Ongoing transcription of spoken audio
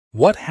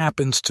What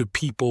happens to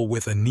people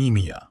with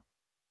anemia?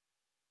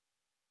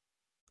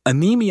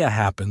 Anemia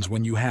happens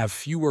when you have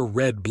fewer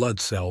red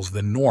blood cells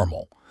than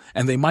normal,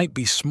 and they might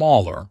be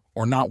smaller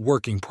or not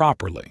working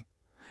properly.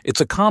 It's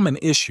a common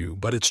issue,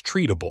 but it's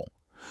treatable.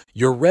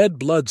 Your red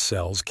blood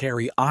cells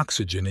carry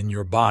oxygen in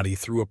your body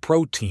through a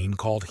protein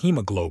called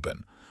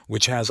hemoglobin,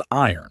 which has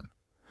iron.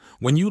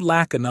 When you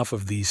lack enough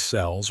of these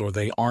cells or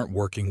they aren't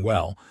working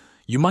well,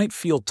 you might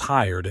feel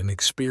tired and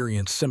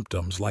experience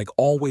symptoms like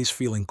always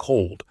feeling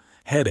cold,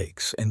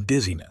 headaches, and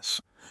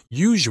dizziness.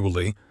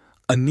 Usually,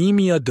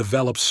 anemia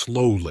develops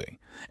slowly,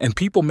 and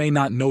people may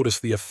not notice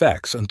the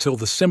effects until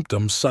the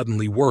symptoms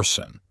suddenly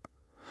worsen.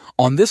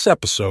 On this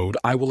episode,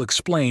 I will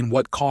explain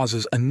what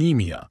causes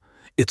anemia,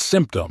 its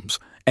symptoms,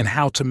 and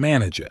how to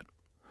manage it.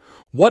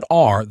 What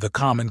are the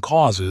common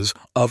causes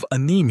of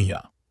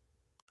anemia?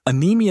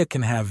 Anemia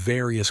can have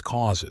various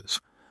causes,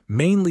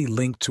 mainly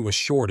linked to a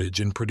shortage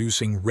in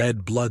producing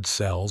red blood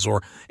cells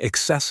or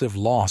excessive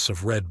loss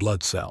of red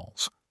blood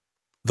cells.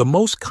 The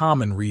most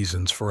common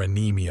reasons for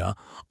anemia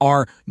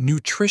are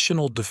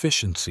nutritional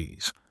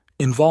deficiencies,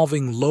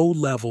 involving low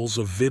levels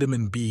of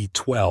vitamin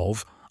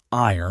B12,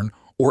 iron,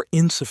 or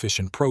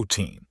insufficient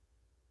protein.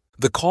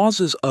 The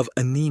causes of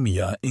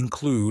anemia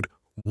include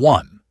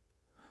 1.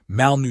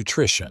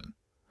 Malnutrition,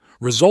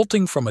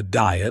 resulting from a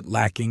diet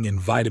lacking in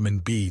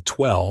vitamin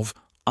B12,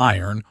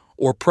 iron,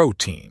 or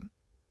protein.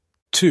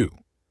 2.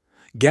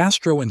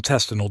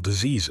 Gastrointestinal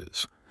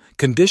diseases,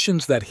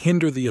 conditions that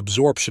hinder the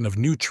absorption of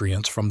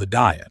nutrients from the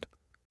diet.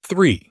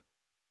 3.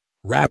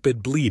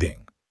 Rapid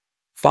bleeding,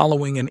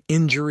 following an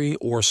injury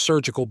or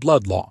surgical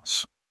blood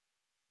loss.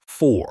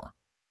 4.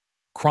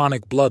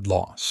 Chronic blood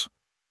loss,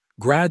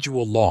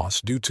 gradual loss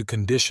due to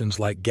conditions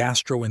like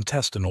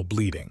gastrointestinal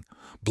bleeding,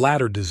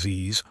 bladder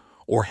disease,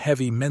 or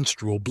heavy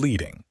menstrual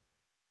bleeding.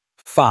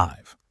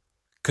 5.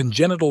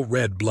 Congenital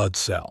red blood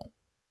cell,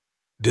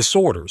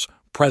 disorders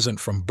present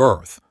from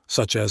birth,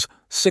 such as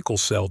sickle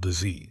cell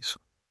disease.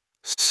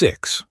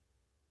 6.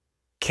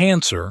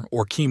 Cancer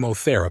or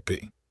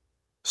chemotherapy.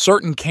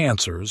 Certain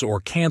cancers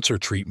or cancer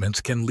treatments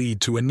can lead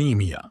to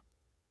anemia.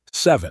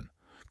 7.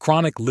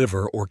 Chronic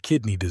liver or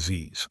kidney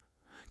disease.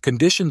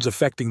 Conditions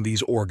affecting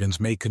these organs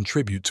may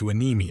contribute to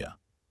anemia.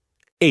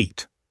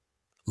 8.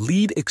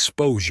 Lead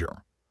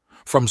exposure,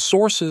 from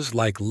sources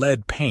like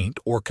lead paint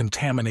or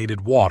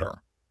contaminated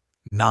water.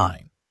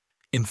 9.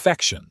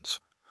 Infections.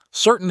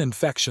 Certain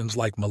infections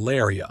like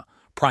malaria,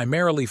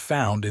 primarily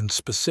found in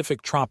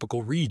specific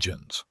tropical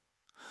regions.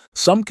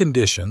 Some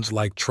conditions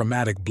like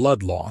traumatic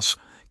blood loss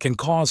can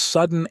cause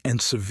sudden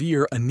and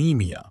severe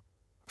anemia.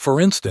 For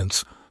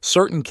instance,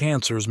 certain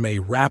cancers may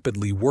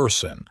rapidly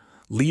worsen,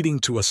 leading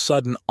to a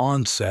sudden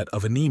onset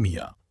of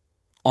anemia.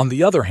 On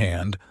the other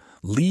hand,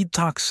 lead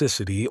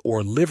toxicity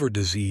or liver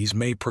disease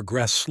may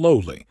progress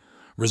slowly,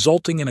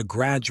 resulting in a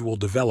gradual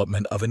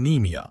development of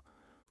anemia.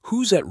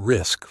 Who's at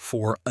risk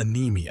for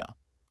anemia?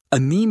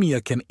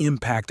 Anemia can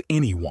impact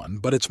anyone,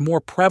 but it's more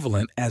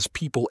prevalent as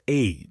people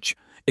age,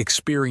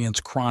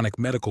 experience chronic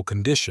medical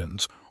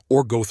conditions,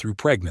 or go through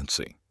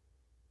pregnancy.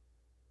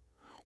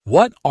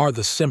 What are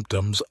the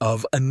symptoms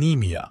of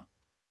anemia?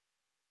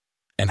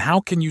 And how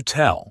can you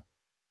tell?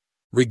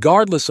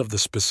 Regardless of the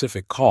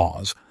specific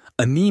cause,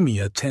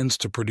 anemia tends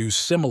to produce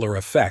similar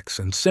effects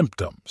and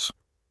symptoms.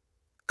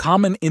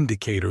 Common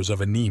indicators of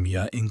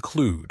anemia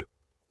include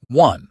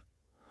 1.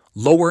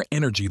 Lower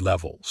energy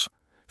levels,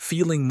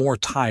 feeling more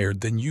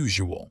tired than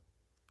usual.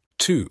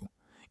 2.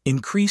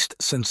 Increased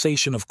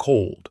sensation of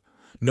cold,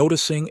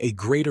 noticing a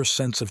greater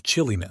sense of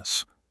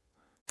chilliness.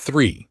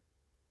 3.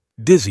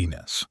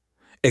 Dizziness,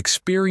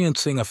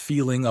 experiencing a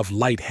feeling of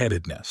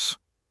lightheadedness.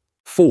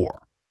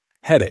 4.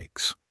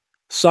 Headaches,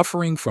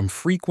 suffering from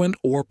frequent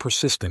or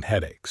persistent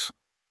headaches.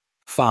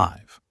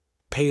 5.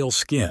 Pale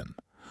skin,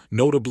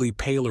 notably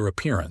paler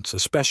appearance,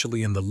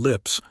 especially in the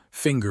lips,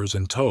 fingers,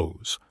 and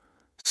toes.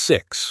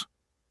 6.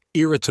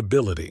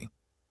 Irritability,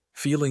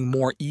 feeling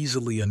more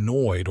easily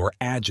annoyed or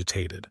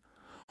agitated.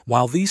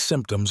 While these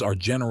symptoms are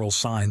general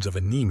signs of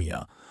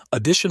anemia,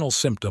 additional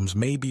symptoms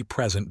may be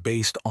present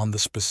based on the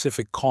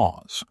specific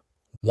cause.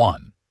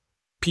 1.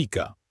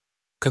 Pica,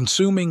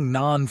 consuming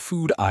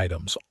non-food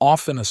items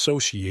often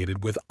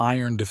associated with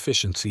iron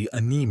deficiency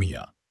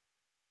anemia.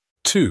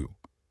 2.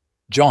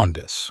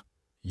 Jaundice,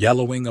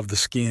 yellowing of the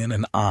skin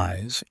and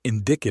eyes,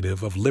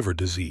 indicative of liver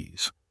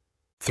disease.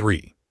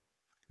 3.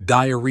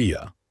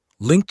 Diarrhea,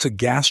 linked to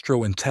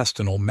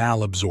gastrointestinal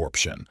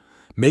malabsorption,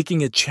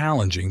 making it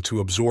challenging to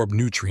absorb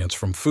nutrients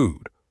from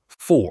food.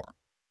 4.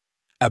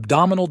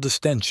 Abdominal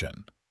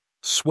distension,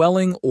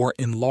 swelling or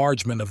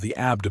enlargement of the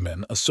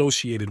abdomen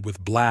associated with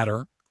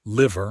bladder,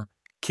 liver,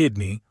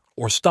 kidney,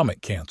 or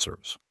stomach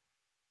cancers.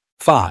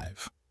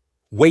 5.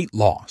 Weight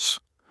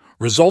loss,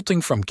 resulting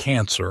from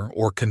cancer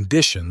or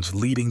conditions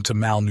leading to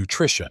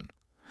malnutrition.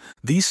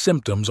 These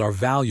symptoms are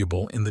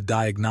valuable in the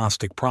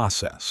diagnostic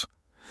process.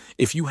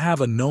 If you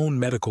have a known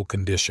medical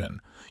condition,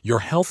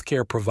 your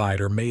healthcare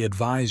provider may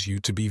advise you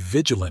to be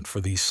vigilant for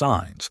these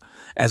signs,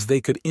 as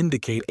they could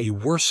indicate a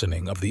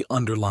worsening of the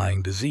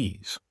underlying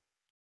disease.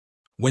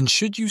 When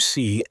should you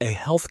see a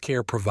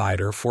healthcare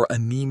provider for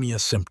anemia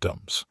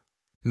symptoms?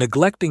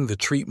 Neglecting the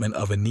treatment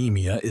of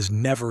anemia is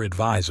never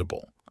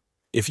advisable.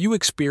 If you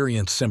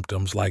experience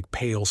symptoms like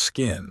pale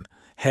skin,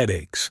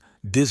 headaches,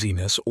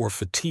 dizziness, or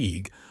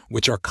fatigue,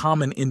 which are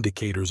common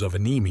indicators of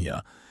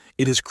anemia,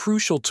 it is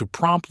crucial to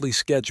promptly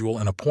schedule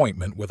an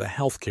appointment with a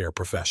healthcare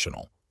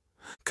professional.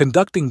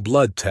 Conducting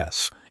blood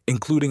tests,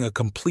 including a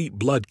complete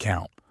blood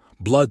count,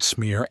 blood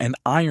smear, and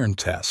iron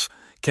tests,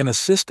 can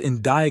assist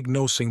in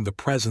diagnosing the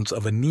presence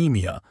of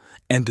anemia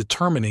and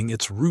determining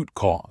its root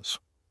cause.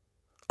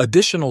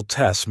 Additional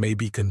tests may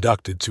be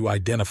conducted to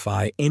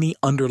identify any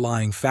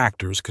underlying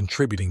factors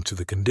contributing to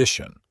the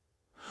condition.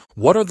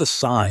 What are the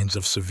signs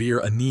of severe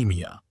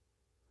anemia?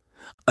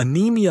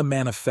 Anemia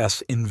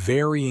manifests in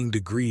varying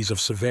degrees of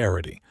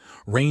severity,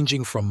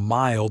 ranging from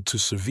mild to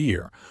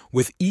severe,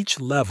 with each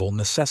level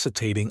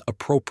necessitating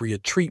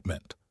appropriate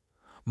treatment.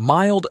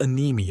 Mild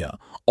anemia,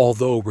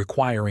 although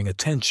requiring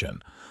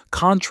attention,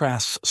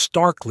 contrasts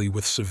starkly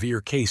with severe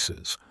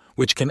cases,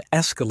 which can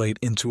escalate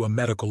into a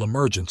medical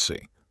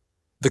emergency.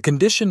 The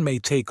condition may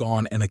take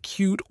on an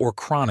acute or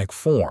chronic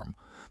form,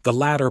 the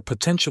latter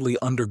potentially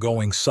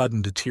undergoing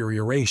sudden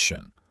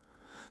deterioration.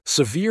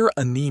 Severe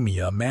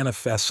anemia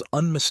manifests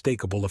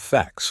unmistakable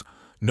effects,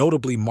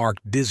 notably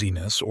marked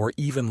dizziness or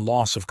even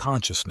loss of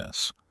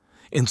consciousness.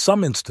 In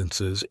some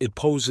instances, it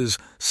poses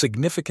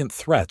significant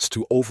threats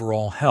to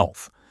overall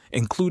health,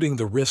 including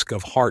the risk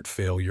of heart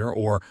failure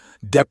or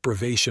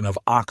deprivation of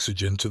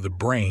oxygen to the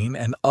brain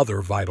and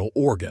other vital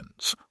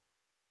organs.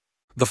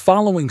 The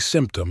following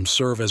symptoms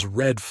serve as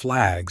red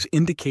flags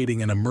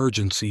indicating an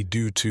emergency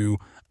due to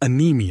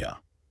anemia.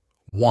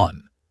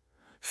 1.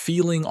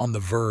 Feeling on the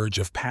verge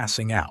of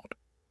passing out.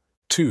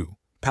 2.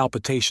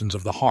 Palpitations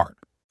of the heart.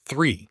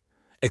 3.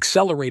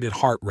 Accelerated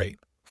heart rate.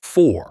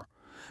 4.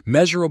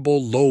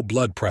 Measurable low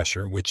blood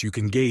pressure, which you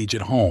can gauge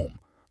at home.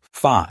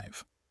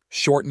 5.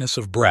 Shortness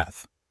of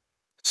breath.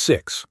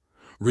 6.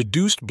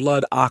 Reduced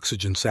blood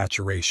oxygen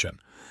saturation,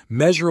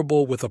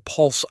 measurable with a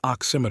pulse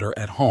oximeter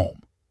at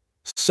home.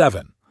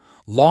 7.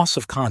 Loss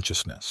of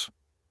consciousness.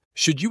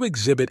 Should you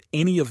exhibit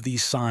any of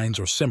these signs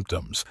or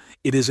symptoms,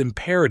 it is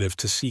imperative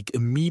to seek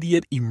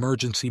immediate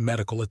emergency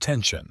medical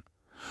attention.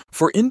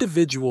 For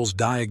individuals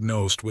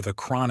diagnosed with a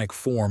chronic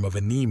form of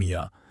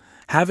anemia,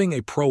 having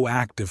a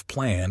proactive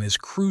plan is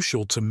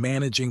crucial to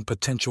managing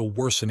potential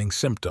worsening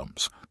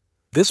symptoms.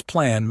 This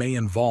plan may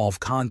involve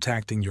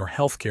contacting your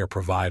healthcare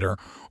provider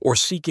or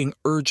seeking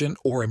urgent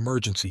or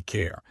emergency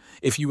care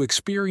if you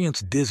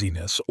experience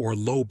dizziness or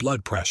low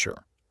blood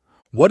pressure.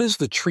 What is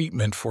the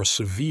treatment for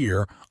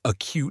severe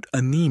acute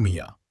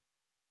anemia?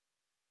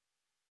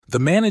 The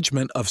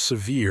management of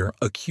severe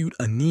acute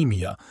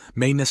anemia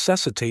may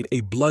necessitate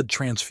a blood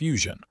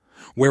transfusion,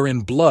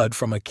 wherein blood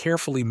from a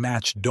carefully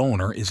matched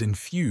donor is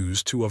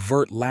infused to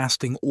avert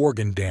lasting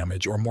organ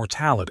damage or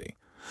mortality.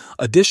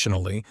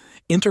 Additionally,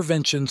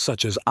 interventions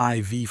such as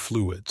IV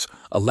fluids,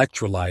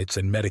 electrolytes,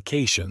 and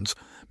medications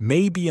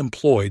may be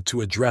employed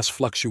to address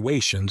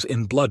fluctuations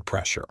in blood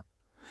pressure.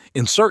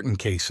 In certain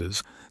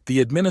cases, the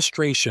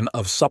administration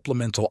of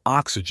supplemental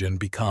oxygen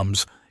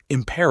becomes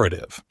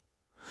imperative.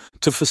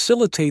 To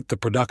facilitate the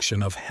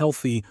production of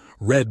healthy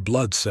red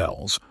blood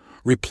cells,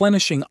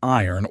 replenishing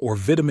iron or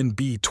vitamin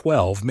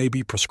B12 may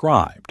be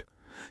prescribed.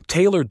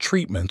 Tailored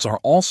treatments are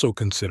also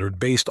considered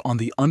based on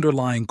the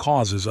underlying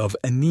causes of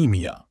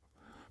anemia.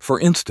 For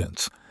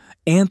instance,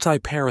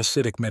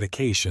 antiparasitic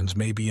medications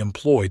may be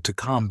employed to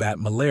combat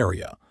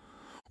malaria.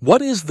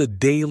 What is the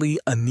daily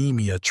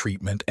anemia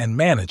treatment and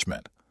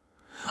management?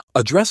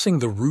 Addressing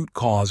the root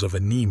cause of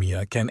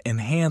anemia can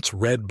enhance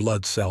red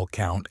blood cell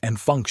count and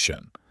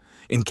function.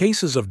 In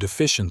cases of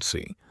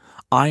deficiency,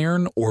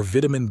 iron or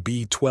vitamin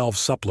B12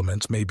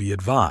 supplements may be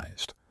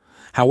advised.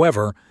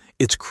 However,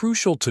 it's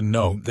crucial to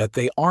note that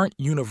they aren't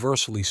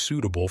universally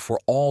suitable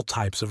for all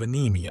types of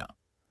anemia.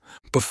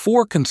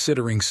 Before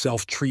considering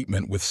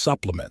self-treatment with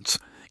supplements,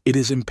 it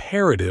is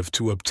imperative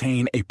to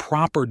obtain a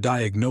proper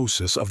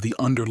diagnosis of the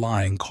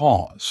underlying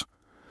cause.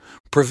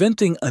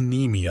 Preventing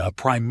anemia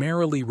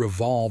primarily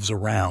revolves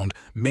around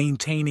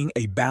maintaining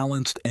a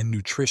balanced and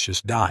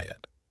nutritious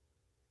diet.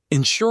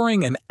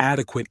 Ensuring an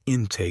adequate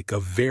intake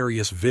of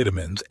various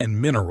vitamins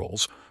and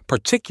minerals,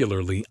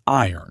 particularly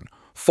iron,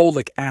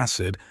 folic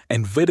acid,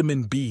 and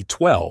vitamin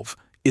B12,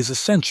 is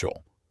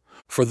essential.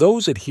 For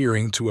those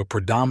adhering to a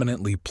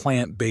predominantly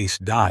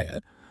plant-based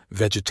diet,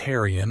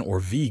 vegetarian or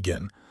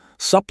vegan,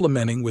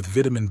 supplementing with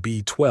vitamin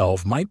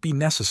B12 might be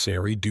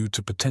necessary due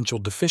to potential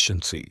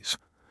deficiencies.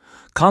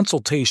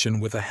 Consultation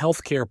with a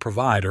healthcare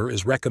provider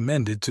is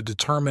recommended to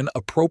determine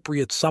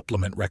appropriate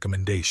supplement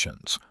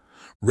recommendations.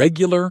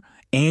 Regular,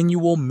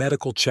 annual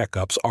medical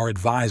checkups are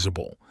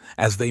advisable,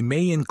 as they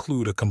may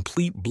include a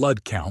complete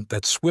blood count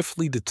that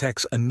swiftly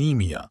detects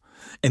anemia,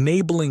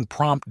 enabling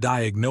prompt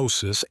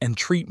diagnosis and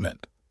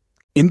treatment.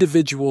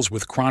 Individuals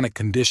with chronic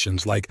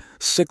conditions like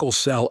sickle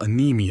cell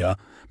anemia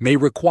may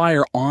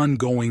require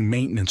ongoing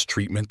maintenance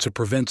treatment to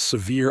prevent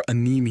severe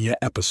anemia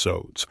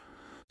episodes.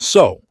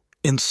 So,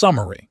 in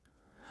summary,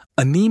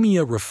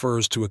 Anemia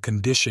refers to a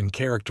condition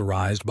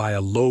characterized by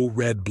a low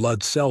red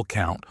blood cell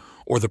count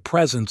or the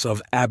presence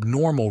of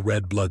abnormal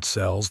red blood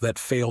cells that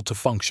fail to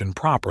function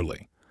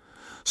properly.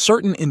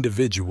 Certain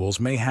individuals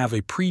may have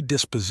a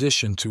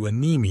predisposition to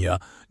anemia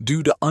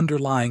due to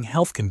underlying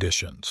health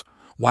conditions,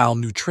 while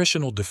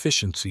nutritional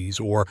deficiencies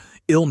or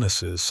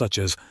illnesses such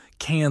as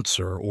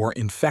cancer or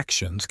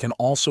infections can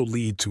also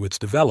lead to its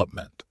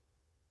development.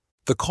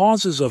 The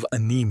causes of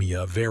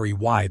anemia vary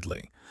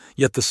widely,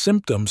 yet the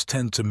symptoms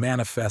tend to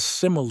manifest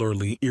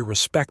similarly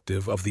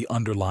irrespective of the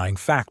underlying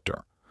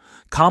factor.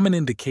 Common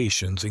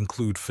indications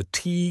include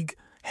fatigue,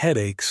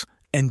 headaches,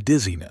 and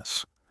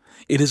dizziness.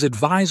 It is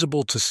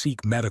advisable to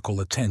seek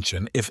medical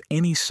attention if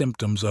any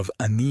symptoms of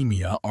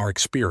anemia are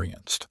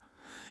experienced.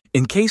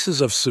 In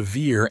cases of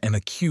severe and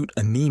acute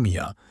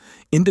anemia,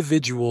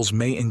 individuals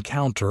may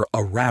encounter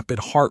a rapid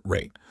heart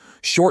rate,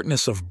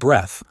 shortness of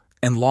breath,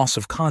 and loss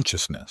of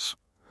consciousness.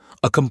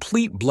 A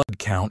complete blood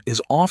count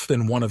is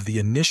often one of the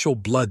initial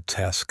blood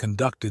tests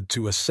conducted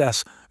to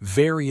assess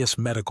various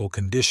medical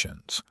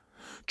conditions.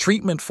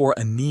 Treatment for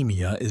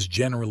anemia is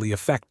generally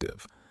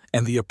effective,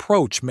 and the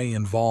approach may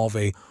involve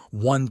a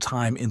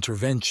one-time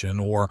intervention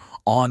or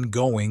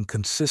ongoing,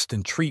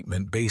 consistent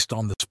treatment based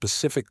on the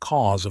specific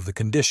cause of the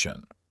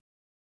condition.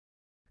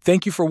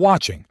 Thank you for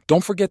watching.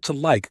 Don't forget to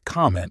like,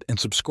 comment, and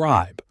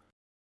subscribe.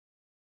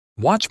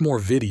 Watch more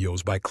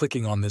videos by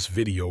clicking on this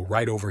video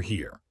right over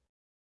here.